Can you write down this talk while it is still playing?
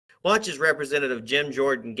Watch as Representative Jim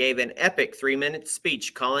Jordan gave an epic 3-minute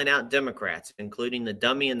speech calling out Democrats, including the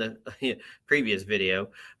dummy in the previous video,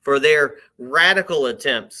 for their radical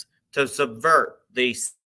attempts to subvert the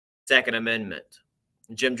Second Amendment.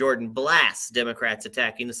 Jim Jordan blasts Democrats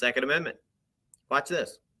attacking the Second Amendment. Watch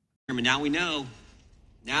this. Now we know.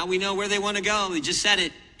 Now we know where they want to go. They just said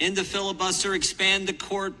it. End the filibuster, expand the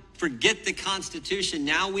court, forget the Constitution.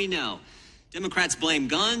 Now we know. Democrats blame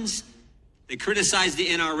guns. They criticize the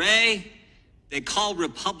NRA. They call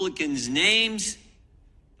Republicans names.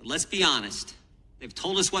 But let's be honest. They've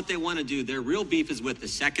told us what they want to do. Their real beef is with the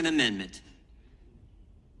Second Amendment.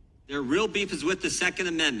 Their real beef is with the Second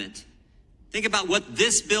Amendment. Think about what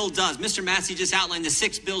this bill does. Mr. Massey just outlined the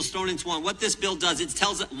 6 bills thrown into one. What this bill does, it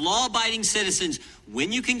tells law-abiding citizens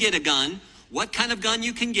when you can get a gun, what kind of gun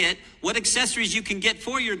you can get, what accessories you can get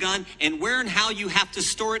for your gun, and where and how you have to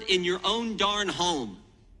store it in your own darn home.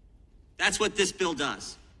 That's what this bill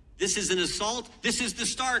does. This is an assault. This is the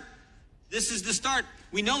start. This is the start.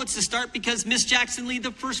 We know it's the start because Ms. Jackson Lee,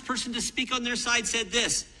 the first person to speak on their side, said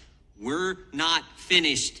this: we're not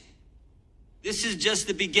finished. This is just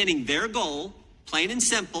the beginning. Their goal, plain and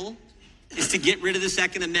simple, is to get rid of the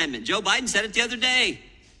Second Amendment. Joe Biden said it the other day. He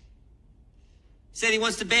said he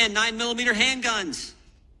wants to ban 9mm handguns.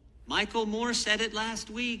 Michael Moore said it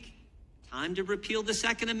last week. Time to repeal the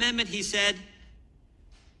Second Amendment, he said.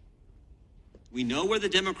 We know where the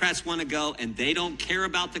Democrats want to go, and they don't care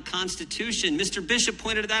about the Constitution. Mr. Bishop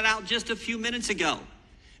pointed that out just a few minutes ago.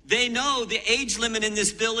 They know the age limit in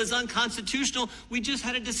this bill is unconstitutional. We just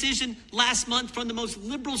had a decision last month from the most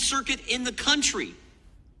liberal circuit in the country.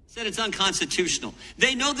 Said it's unconstitutional.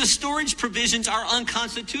 They know the storage provisions are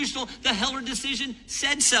unconstitutional. The Heller decision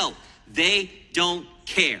said so. They don't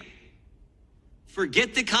care.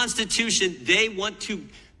 Forget the Constitution. They want to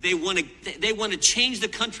change the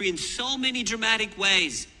country in so many dramatic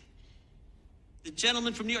ways. The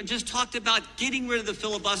gentleman from New York just talked about getting rid of the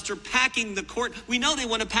filibuster, packing the court. We know they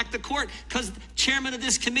want to pack the court because the chairman of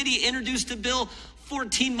this committee introduced a bill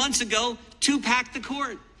 14 months ago to pack the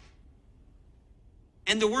court.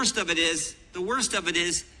 And the worst of it is,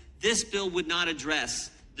 this bill would not address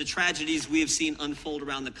the tragedies we have seen unfold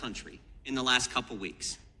around the country in the last couple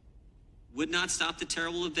weeks. Would not stop the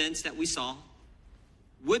terrible events that we saw.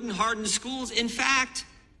 Wouldn't harden schools. In fact,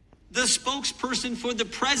 the spokesperson for the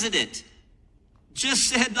president just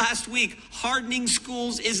said last week, hardening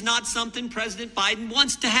schools is not something President Biden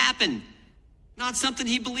wants to happen. Not something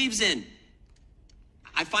he believes in.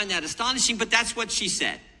 I find that astonishing, but that's what she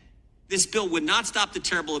said. This bill would not stop the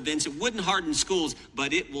terrible events. It wouldn't harden schools,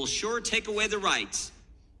 but it will sure take away the rights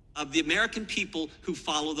of the American people who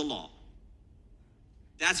follow the law.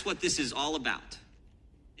 That's what this is all about.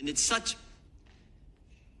 And it's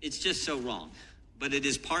just so wrong. But it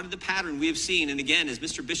is part of the pattern we have seen. And again, as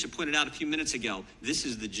Mr. Bishop pointed out a few minutes ago, this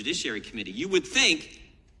is the Judiciary Committee. You would think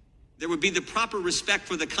there would be the proper respect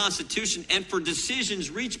for the Constitution and for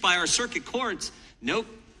decisions reached by our circuit courts. Nope.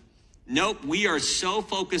 We are so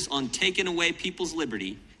focused on taking away people's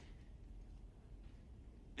liberty.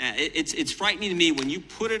 It's frightening to me when you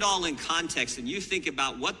put it all in context and you think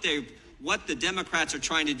about what the Democrats are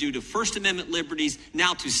trying to do to First Amendment liberties,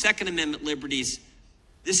 now to Second Amendment liberties.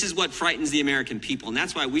 This is what frightens the American people, and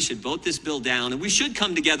that's why we should vote this bill down, and we should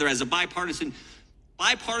come together as a bipartisan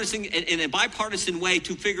in a bipartisan way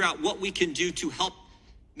to figure out what we can do to help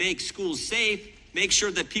make schools safe, make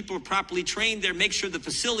sure that people are properly trained there, make sure the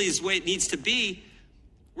facility is the way it needs to be.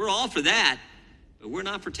 We're all for that, but we're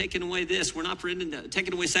not for taking away this. We're not for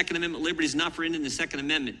taking away Second Amendment liberties, not for ending the Second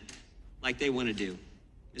Amendment like they want to do.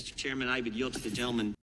 Mr. Chairman, I would yield to the gentleman.